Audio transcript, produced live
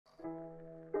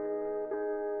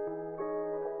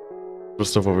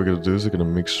First off, what we're going to do is we're going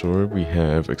to make sure we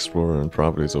have Explorer and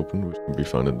Properties open, which can be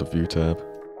found in the View tab.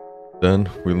 Then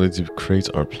we'll need to create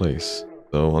our place.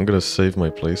 So I'm going to save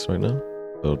my place right now.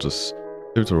 So just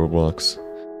save to Roblox.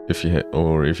 If you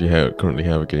currently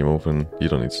have a game open, you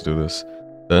don't need to do this.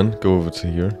 Then go over to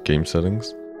here, Game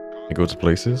Settings, and go to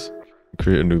Places, and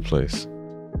create a new place.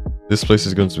 This place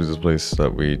is going to be the place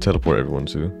that we teleport everyone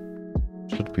to.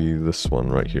 Should be this one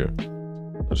right here.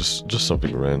 Or just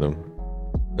something random.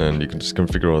 And you can just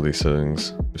configure all these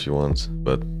settings if you want,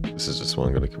 but this is just what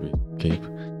I'm going to keep.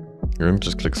 You're going to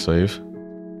just click Save.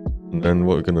 And then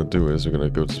what we're going to do is we're going to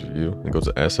go to View and go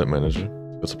to Asset Manager,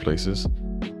 go to Places,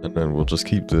 and then we'll just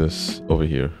keep this over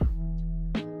here.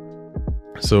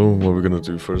 So what we're going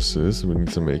to do first is we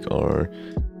need to make our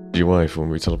GUI for when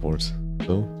we teleport.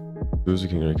 So do is we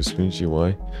can make a screen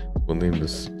GUI. We'll name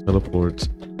this Teleport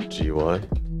GUI.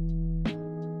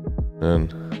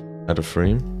 And add a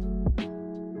frame.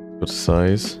 Go to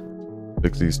Size.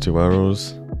 Click these two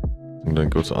arrows. And then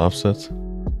go to Offset.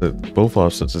 Set both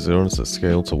offsets to 0 and set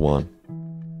Scale to 1.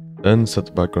 Then set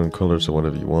the background color to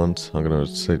whatever you want. I'm gonna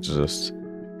say just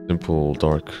simple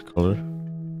dark color.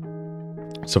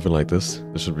 Something like this.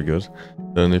 This should be good.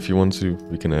 Then if you want to,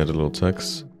 we can add a little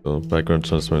text. So background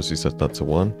transparency, set that to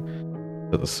 1.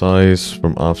 Set the size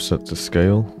from offset to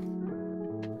scale.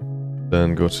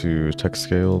 Then go to text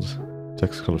scaled,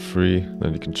 text color free.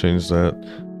 Then you can change that,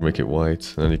 make it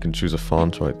white. And then you can choose a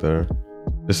font right there.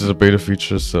 This is a beta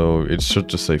feature, so it should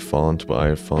just say font, but I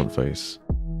have font face.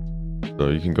 So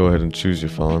you can go ahead and choose your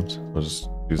font. I'll just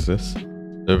use this.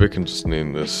 Then we can just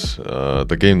name this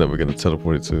the game that we're going to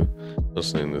teleport it to.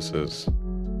 Let's name this as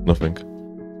nothing.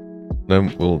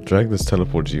 Then we'll drag this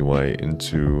teleport GUI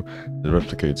into the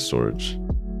replicate storage.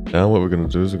 Now what we're going to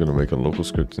do is we're going to make a local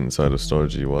script inside of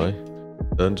storage GUI.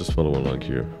 Then just follow along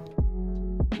here.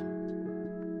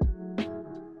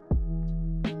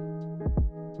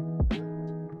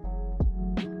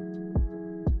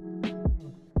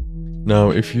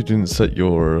 Now, if you didn't set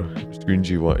your screen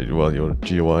GUI, well, your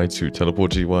GUI to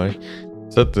teleport GUI,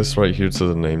 set this right here to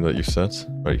the name that you set,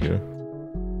 right here.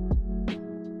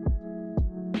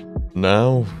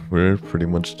 Now, we're pretty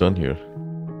much done here.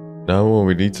 Now what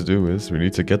we need to do is, we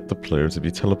need to get the player to be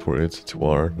teleported to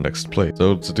our next place.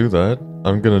 So to do that,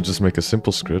 I'm gonna just make a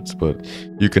simple script, but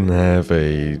you can have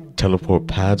a teleport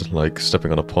pad, like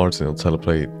stepping on a part and it'll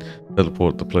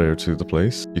teleport the player to the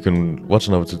place. You can watch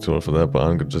another tutorial for that, but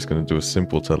I'm just gonna do a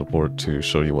simple teleport to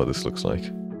show you what this looks like.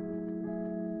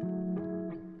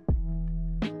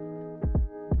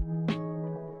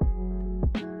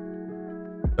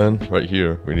 Then, right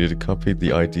here, we need to copy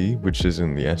the ID, which is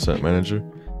in the Asset Manager.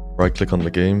 Right click on the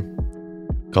game,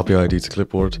 copy ID to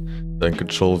clipboard, then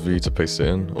Control V to paste it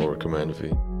in, or Command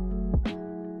V.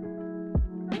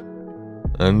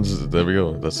 And there we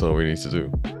go, that's all we need to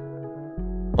do.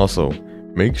 Also,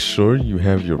 make sure you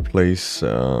have your place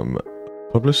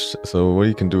published. So what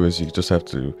you can do is you just have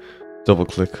to double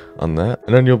click on that,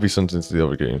 and then you'll be sent into the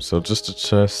other game. So just to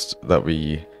test that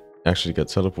we actually get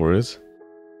teleported,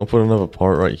 I'll put another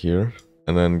part right here.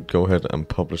 And then go ahead and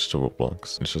publish to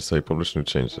Roblox. It should say publish new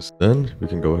changes. Then we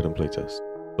can go ahead and playtest.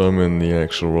 So I'm in the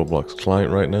actual Roblox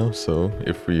client right now. So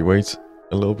if we wait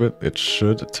a little bit, it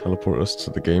should teleport us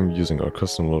to the game using our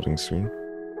custom loading screen.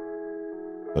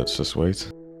 Let's just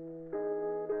wait.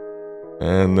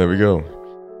 And there we go.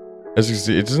 As you can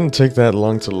see, it doesn't take that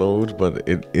long to load, but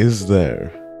it is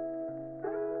there.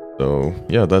 So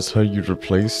yeah, that's how you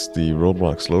replace the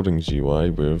Roblox loading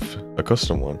GUI with a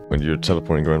custom one when you're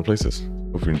teleporting around places.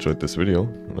 Hope you enjoyed this video,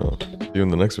 and I'll see you in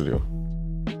the next video.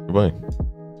 Goodbye.